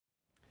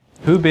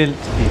Who built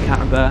the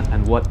Kaaba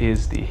and what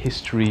is the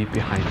history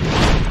behind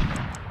it?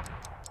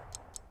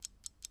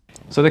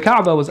 So the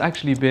Kaaba was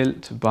actually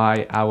built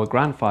by our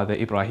grandfather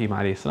Ibrahim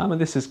alayhi salam,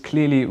 and this is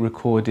clearly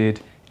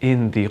recorded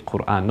in the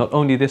Quran. Not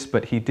only this,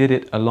 but he did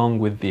it along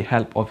with the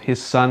help of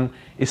his son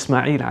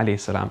Ismail alayhi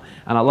salam.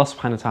 And Allah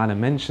subhanahu wa ta'ala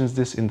mentions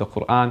this in the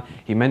Quran.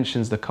 He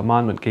mentions the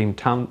commandment came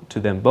down to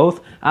them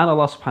both, and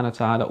Allah subhanahu wa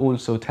ta'ala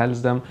also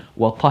tells them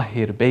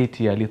وَطَهِّرْ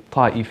بَيْتِيَ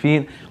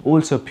لِلطَّائِفِينَ,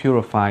 also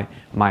purify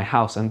my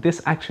house. And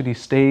this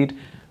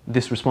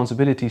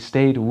responsibility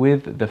stayed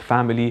with the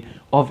family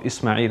of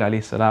Ismail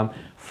alayhi salam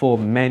for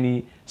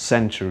many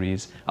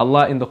centuries.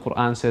 Allah in the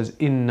Quran says,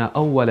 Inna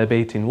awwala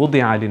baytin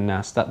wudi'a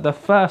linnas, that the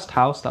first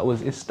house that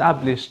was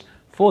established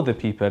for the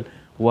people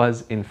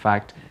was in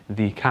fact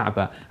the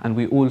Kaaba. And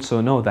we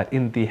also know that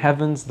in the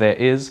heavens there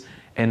is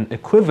an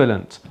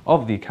equivalent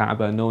of the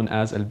Kaaba known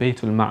as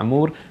Al-Baytul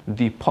Ma'mur,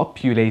 the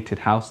populated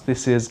house.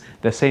 This is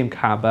the same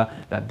Kaaba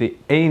that the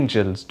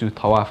angels do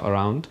tawaf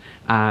around,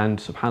 and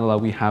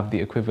subhanAllah, we have the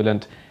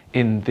equivalent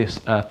in this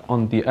earth,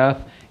 on the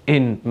earth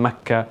in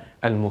Mecca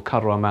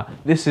Al-Mukarramah.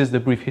 This is the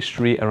brief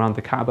history around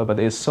the Kaaba, but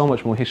there is so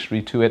much more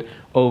history to it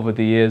over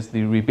the years,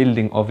 the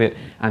rebuilding of it,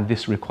 and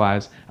this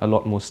requires a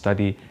lot more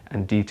study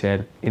and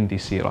detail in the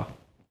seerah.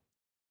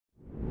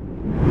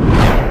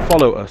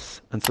 Follow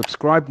us and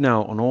subscribe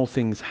now on all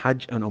things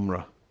Hajj and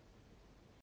Umrah.